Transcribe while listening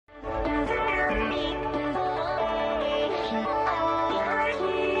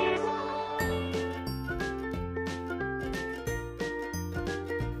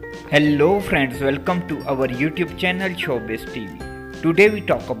Hello friends, welcome to our YouTube channel Showbiz TV. Today we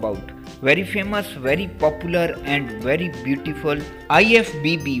talk about very famous, very popular and very beautiful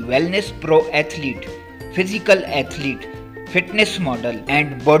IFBB Wellness Pro athlete, physical athlete, fitness model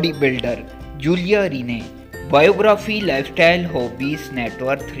and bodybuilder Julia Rene. Biography, lifestyle, hobbies, net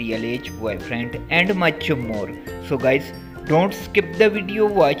worth, real age, boyfriend and much more. So guys, don't skip the video,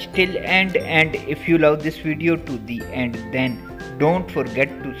 watch till end, and if you love this video to the end, then don't forget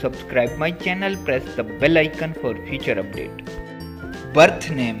to subscribe my channel, press the bell icon for future update. Birth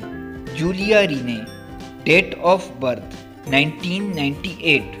name Julia Rene. Date of birth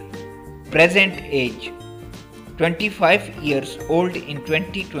 1998. Present age 25 years old in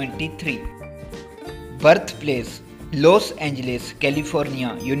 2023. Birthplace Los Angeles,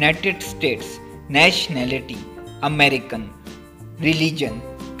 California, United States. Nationality American. Religion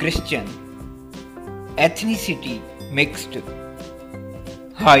Christian. Ethnicity mixed.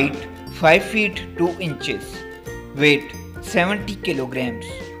 Height 5 feet 2 inches. Weight 70 kilograms.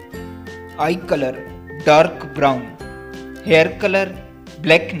 Eye color dark brown. Hair color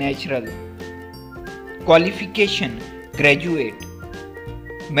black natural. Qualification graduate.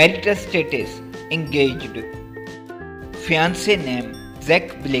 Marital status engaged. Fiancé name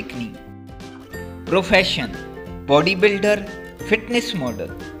Zach Blakeney. Profession bodybuilder, fitness model,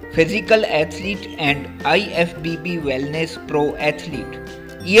 physical athlete and IFBB Wellness Pro athlete.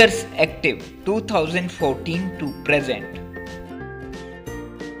 Years active 2014 to present.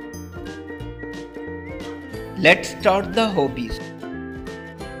 Let's start the hobbies.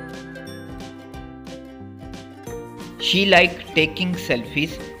 She like taking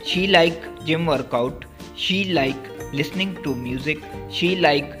selfies, she like gym workout, she like listening to music, she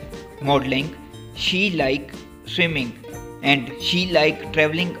like modeling, she like swimming, and she like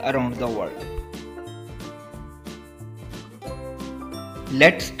traveling around the world.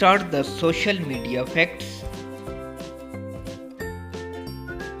 Let's start the social media facts.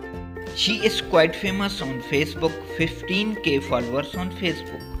 She is quite famous on Facebook, 15k followers on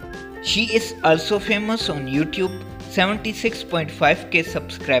Facebook. She is also famous on YouTube, 76.5k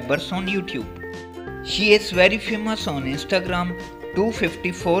subscribers on YouTube. She is very famous on Instagram,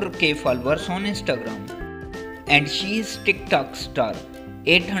 254k followers on Instagram. And she is TikTok star,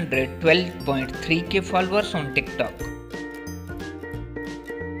 812.3k followers on TikTok.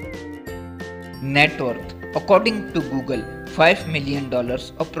 Net worth according to Google, $5 million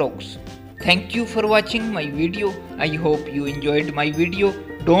approx. Thank you for watching my video. I hope you enjoyed my video.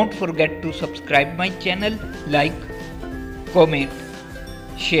 Don't forget to subscribe my channel, like, comment,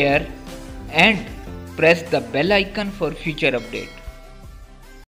 share and press the bell icon for future update.